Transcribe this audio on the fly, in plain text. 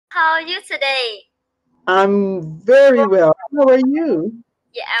How are you today? I'm very well. How are you?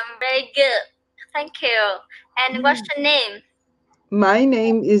 Yeah, I'm very good. Thank you. And what's your name? My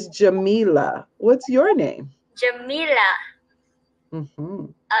name is Jamila. What's your name? Jamila. Hmm.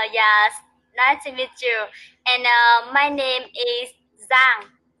 Yes, nice to meet you. And my name is Zhang.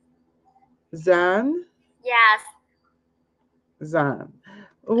 Zan? Yes. Zan.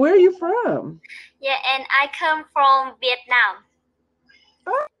 Where are you from? Yeah, and I come from Vietnam.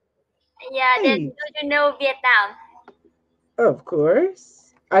 Oh, Yeah, do right. you know Vietnam? Of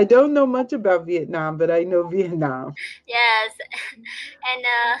course. I don't know much about Vietnam, but I know Vietnam. Yes. And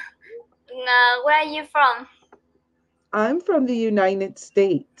where are you from? I'm from the United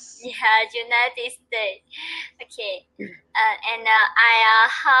States. Yeah, United States. Okay. And I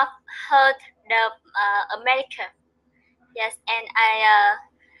have heard the America. Yes, and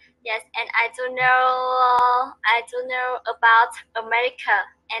I do know about America.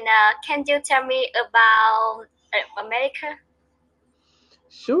 And can you tell me about America?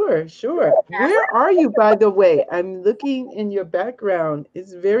 Sure, sure. Yes, Where are you, by the way? I'm looking in your background.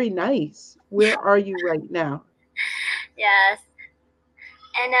 It's very nice. Where are you right now? yes,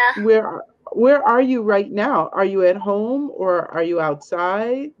 and Where are you right now? Are you at home or are you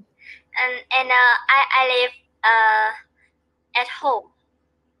outside? I live at home.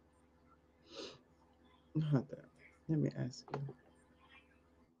 Hold on. Let me ask you.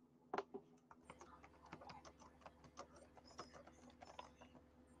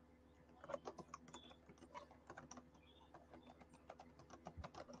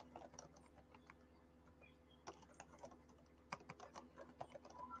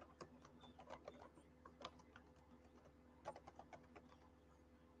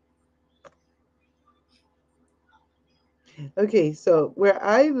 Okay, so where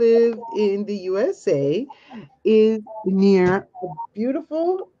I live in the USA is near a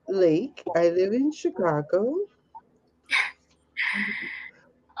beautiful lake. I live in Chicago.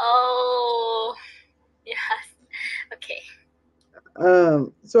 Oh, yes. Okay.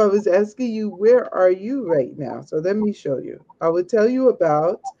 So I was asking you, where are you right now? So let me show you. I will tell you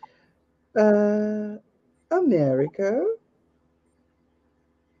about uh, America.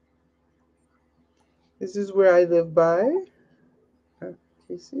 This is where I live by.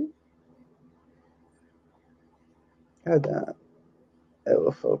 You see? Hold on. It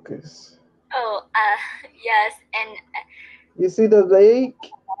will focus. Oh, yes, and You see the lake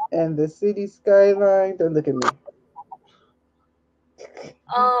and the city skyline? Don't look at me.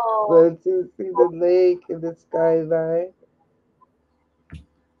 oh, But you see the lake and the skyline.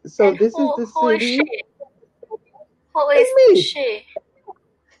 So and this is the who is she? city. Who That's is me. she?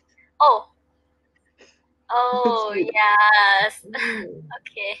 Oh, That's oh, me. yes.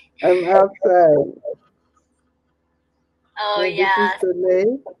 Okay. I'm outside. Oh, And this is yes. the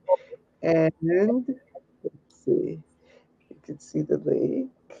lake. And let's see. You can see the lake.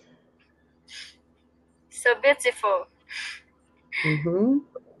 So beautiful. Hmm.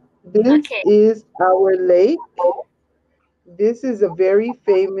 This Okay. is our lake. This is a very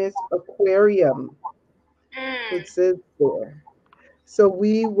famous aquarium. Mm. It says there. So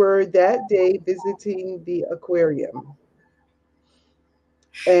we were that day visiting the aquarium.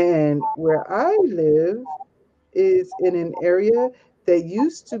 And where I live is in an area that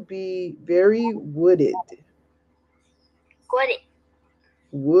used to be very wooded, Got it.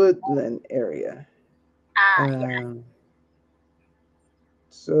 woodland area. Yeah. Um,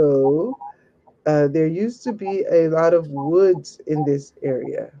 so there used to be a lot of woods in this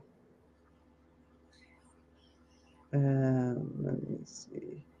area. Let me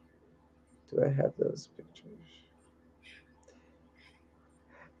see. Do I have those pictures?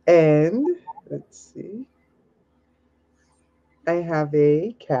 And let's see. I have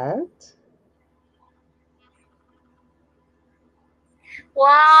a cat.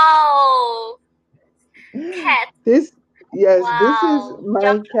 Wow. Cat. This, yes, this is Wow.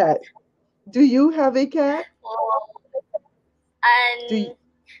 my cat. Do you have a cat? Wow. Do you,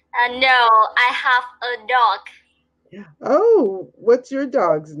 And no, I have a dog. oh, what's your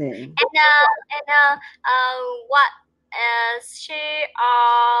dog's name? What is she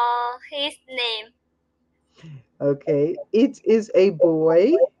or his name? Okay, it is a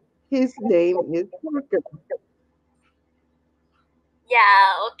boy. His name is Parker.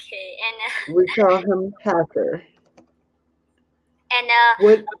 Yeah. Okay. We call him Packer. And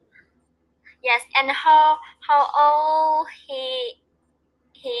What? yes. And how old he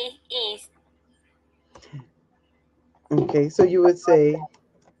is? Okay, so you would say,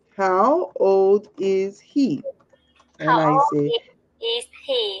 how old is he? And How I old say, is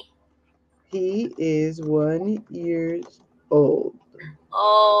he? he is 1 year old.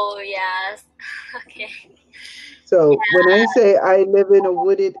 Oh, yes. Okay. So when I say I live in a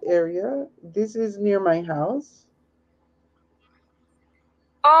wooded area, this is near my house.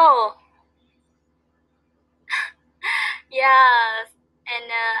 Oh, yes.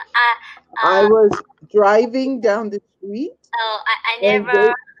 And I was driving down the street I and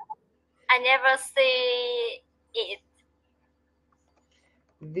never see it.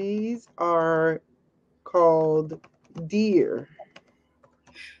 these are called deer.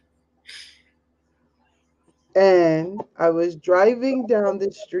 And I was driving down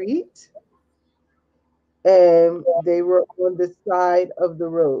the street and they were on the side of the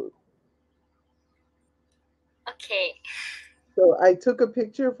road. Okay. So I took a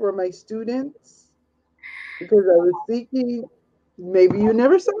picture for my students because I was thinking maybe you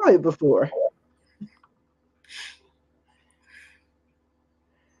never saw it before.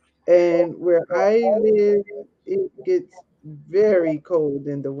 And where I live, it gets very cold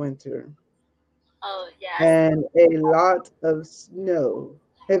in the winter Oh, yes. and a lot of snow.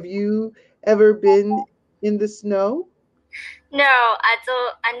 Have you ever been in the snow? No, I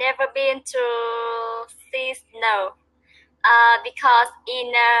never been to see snow. Because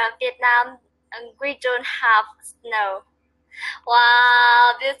in Vietnam we don't have snow.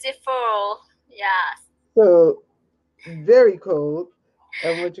 Wow, beautiful. Yes. So very cold.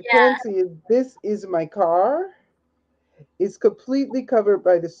 And what you Yeah. can see is this is my car. It's completely covered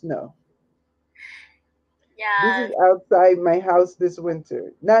by the snow. This is Yes. outside my house this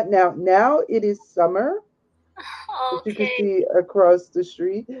winter. Not now. Now it is summer, that you can Okay. see across the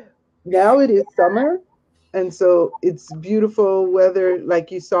street. Now it is summer, and so it's beautiful weather,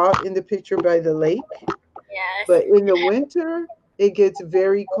 like you saw in the picture by the lake. Yes. But in the winter, it gets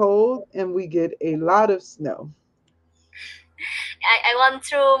very cold, and we get a lot of snow. I want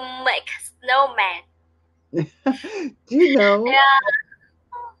to make snowman. Do you know, Yeah.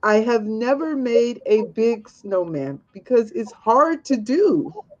 I have never made a big snowman because it's hard to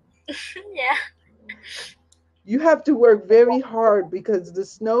do. Yeah. You have to work very hard because the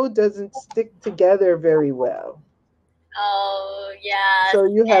snow doesn't stick together very well. Oh, yes. So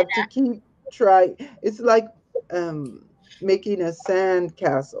you And have to keep try. It's like um, making a sand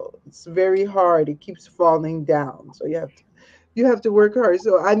castle. It's very hard. It keeps falling down. So you have to work hard.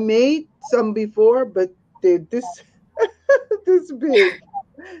 So I made some before, but they're this this big,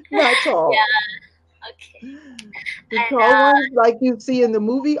 not tall. yeah. Okay. The And tall ones, like you see in the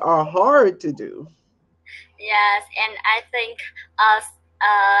movie, are hard to do. yes, and I think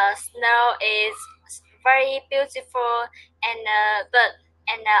snow is very beautiful, and but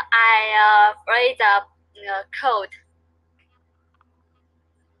and I afraid of cold.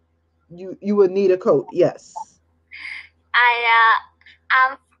 You would need a coat, yes.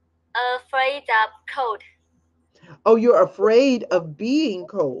 I'm afraid of cold. Oh, you're afraid of being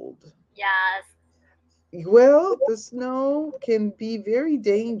cold. Yes. Well, the snow can be very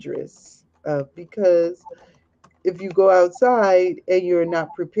dangerous because if you go outside and you're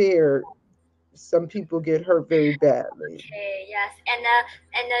not prepared, some people get hurt very badly. Okay. Yes. And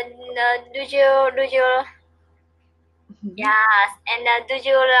do you Mhm. yes, and do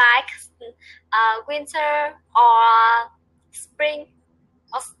you like winter or spring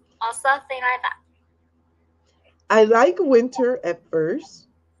or something like that? I like winter at first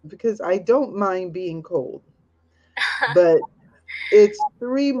because I don't mind being cold, but it's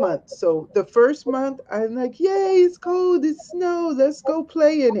 3 months. So the first month, I'm like, yay, it's cold, it's snow, let's go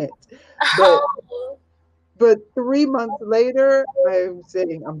play in it. But Oh. 3 months later, I'm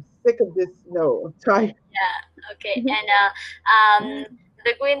saying I'm sick of this snow. I'm tired. Yeah, okay. And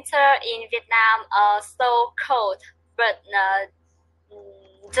the winter in Vietnam are so cold, but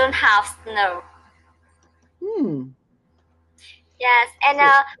don't have snow. Hmm. Yes, and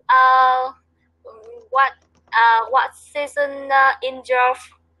So what what season in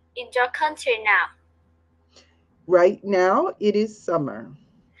your country now? right now it is summer,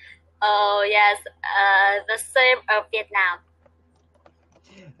 Oh yes, the same of Vietnam.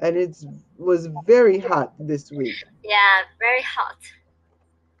 and it was very hot this week. Yeah, very hot.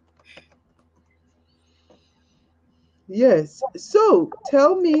 Yes. So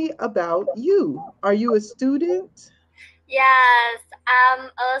tell me about you. Are you a student? Yes, I'm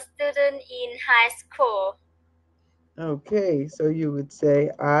a student in high school. Okay, so you would say,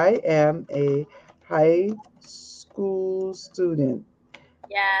 I am a high school student.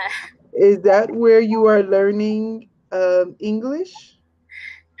 Yeah. Is that where you are learning English?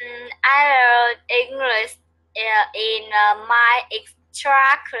 I learned English in my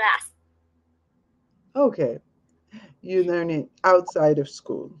extra class. Okay, you learn it outside of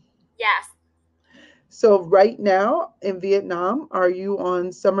school. Yes. So right now in Vietnam, are you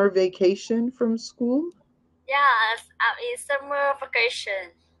on summer vacation from school? Yes, I'm in summer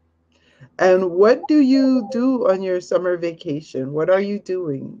vacation. And what do you do on your summer vacation? What are you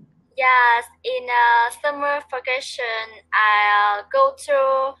doing? Yes, in summer vacation, I go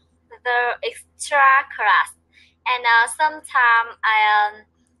to the extra class, and sometimes I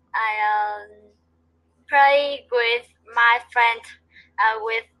play with my friend,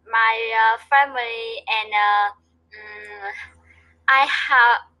 with my family, and I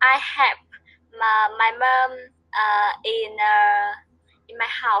help my mom in my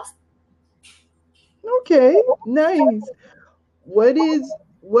house. Okay, nice. What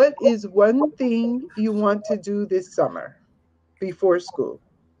is one thing you want to do this summer before school?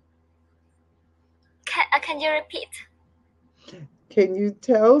 Can you repeat? Can you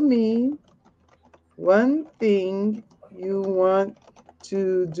tell me one thing you want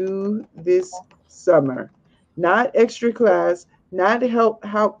to do this summer? Not extra class, not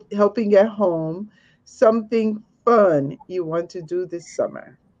helping at home, something fun you want to do this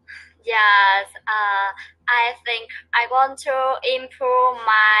summer. Yes, I think I want to improve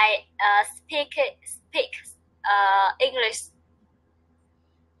my speak English.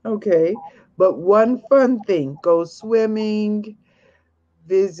 Okay. But one fun thing, go swimming,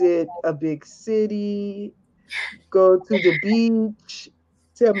 visit a big city, go to the beach.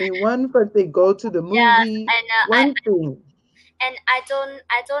 Tell me one fun thing, go to the Yes, movie. and One thing. I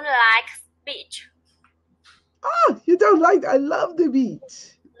don't like speech. Ah, you don't like, I love the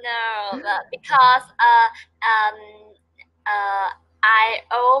beach. No, because I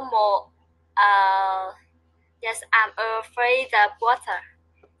almost yes, I'm afraid of water.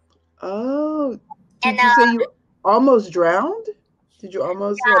 Oh, And did you say you almost drowned? Did you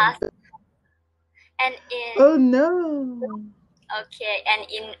almost have, yes, and in oh no. okay, and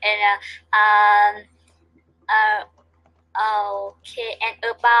um uh okay, and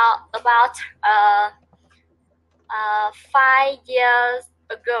about 5 years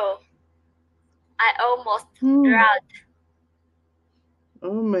ago, I almost Hmm. drowned.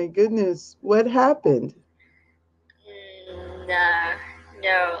 Oh my goodness. What happened? No,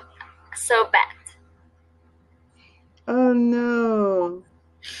 no, so bad. Oh no.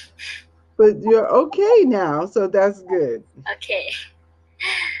 But you're okay now, so that's good. Okay.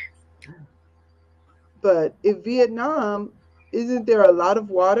 But in Vietnam, isn't there a lot of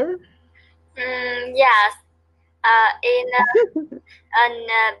water? Yes. In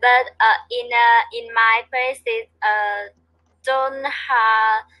but in my places don't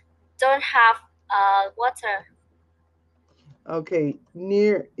have don't have water. Okay,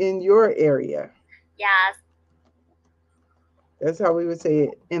 near in your area. Yes. That's how we would say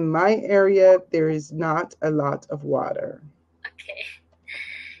it. In my area, there is not a lot of water. Okay.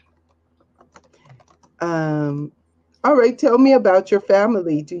 Um, all right, tell me about your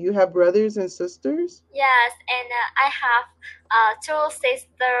family. Do you have brothers and sisters? Yes, and I have two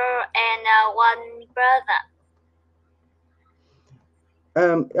sisters and one brother.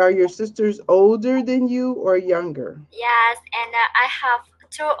 Are your sisters older than you or younger? Yes, and I have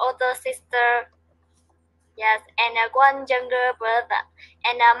two older sisters. Yes, and one younger brother.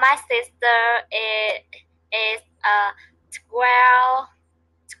 And my sister is 12,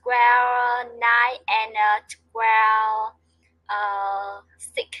 9, and 12,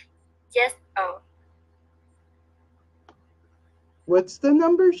 6 years old. What's the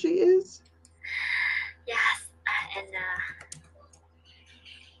number she is? Yes, and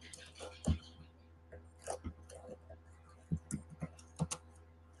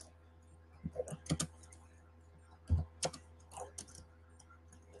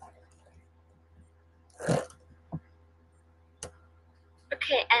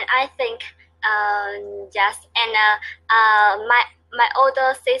okay, and I think yes, and my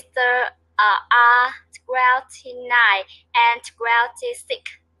older sister are 29 and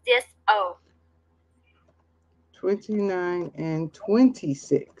 26 years old. 29 and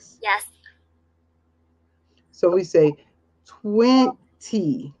 26. Yes, So we say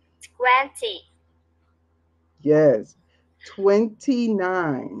 20. 20, Yes.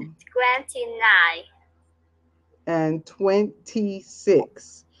 29 29 and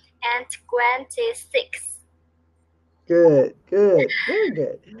 26. and 26. Good, good, very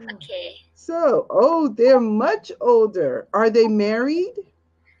good. Okay. So, oh, they're much older. Are they married?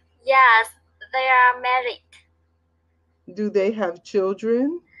 Yes, they are married. Do they have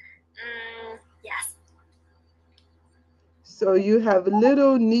children? Yes. So you have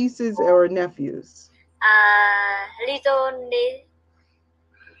little nieces or nephews. Little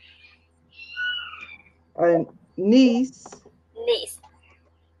A niece niece.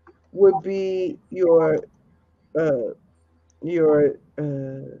 would be uh, your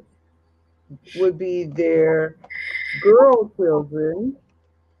would be their girl children,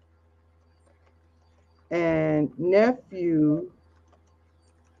 and nephew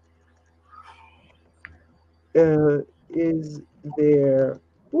is their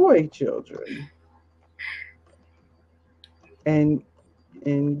boy children, and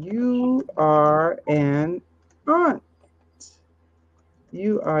you are an aunt.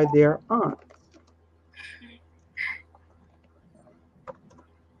 You are their aunt.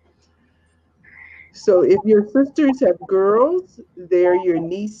 So if your sisters have girls, they're your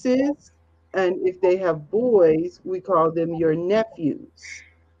nieces. And if they have boys, we call them your nephews.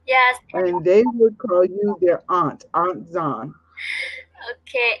 Yes. And they would call you their aunt, Aunt Zan.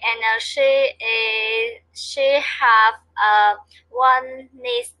 Okay, and she have one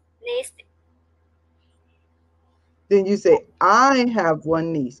niece. Then you say, I have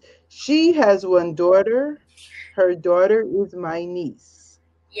one niece. She has one daughter. Her daughter is my niece.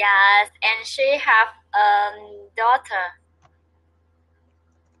 Yes, and she have daughter.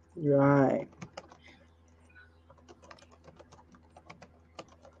 Right.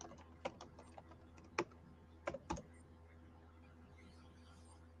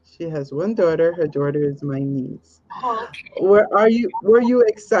 She has one daughter. Her daughter is my niece. Okay. Were you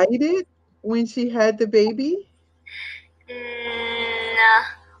excited when she had the baby?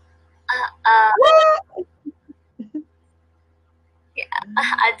 What? Yeah,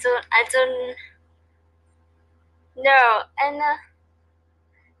 I don't know, and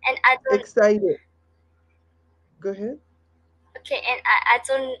I don't. Excited. Go ahead. Okay, and I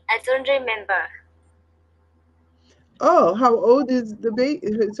don't remember. Oh, how old is the baby?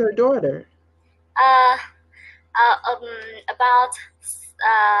 Is her daughter? Uh, about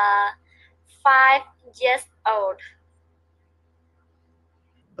 5 years old.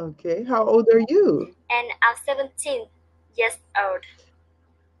 Okay. How old are you? And I'm 17 years old.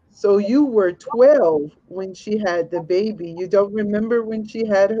 So you were 12 when she had the baby. You don't remember when she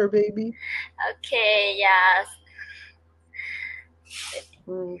had her baby? Okay, yes.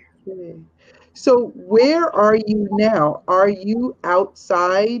 Okay. So where are you now? Are you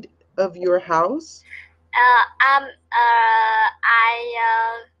outside of your house?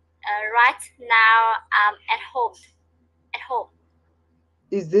 Right now I'm at home. At home.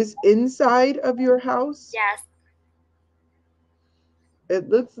 Is this inside of your house? Yes. It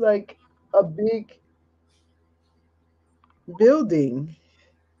looks like a big building.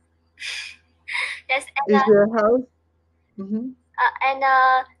 Yes, Is your house? Mhm. and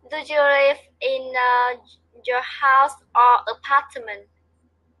do you live in your house or apartment?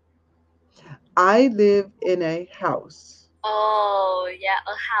 I live in a house. Oh, yeah,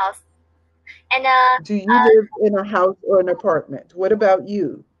 a house. And Do you live in a house or an apartment? What about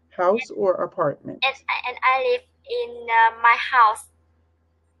you? House or apartment? and I live in my house.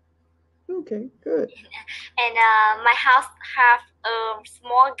 Okay, good. And my house have a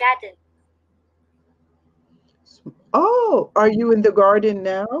small garden. Oh, are you in the garden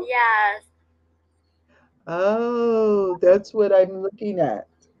now? Yes. Oh, that's what I'm looking at.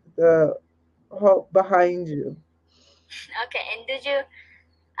 The behind you. Okay.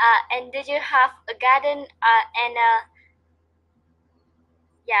 And did you have a garden? And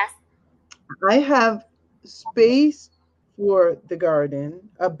yes. I have space for the garden,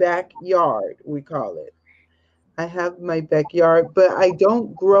 a backyard, we call it. I have my backyard, but I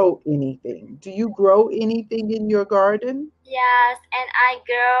don't grow anything. Do you grow anything in your garden? Yes, and I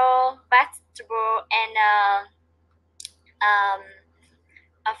grow vegetable and um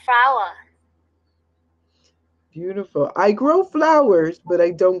a flower. Beautiful. I grow flowers, but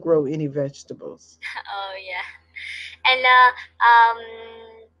I don't grow any vegetables. Oh yeah. And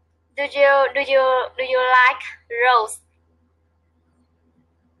do you like rose?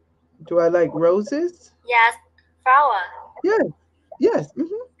 Do I like roses? Yes, flower. Yes, yes. Hmm.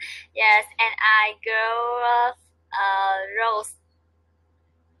 Yes, and I grow rose.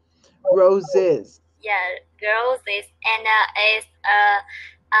 Roses. Yeah, roses, and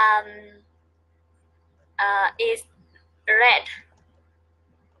um is red.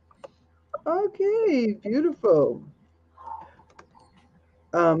 Okay, beautiful.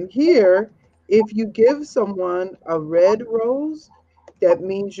 Here, if you give someone a red rose, that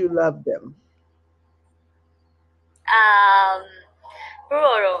means you love them. Um,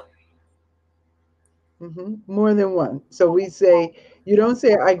 plural. More than one. So we say, you don't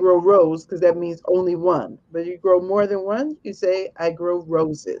say I grow rose because that means only one. But you grow more than one, you say I grow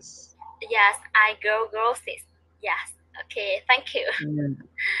roses. Yes, I grow roses. Yes. Okay, thank you. Yeah.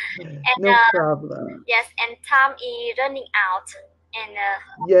 And No problem. yes, and time is running out. and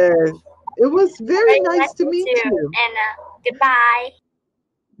Yes. It was very very nice nice to to meet meet you. you. And goodbye.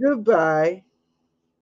 Goodbye.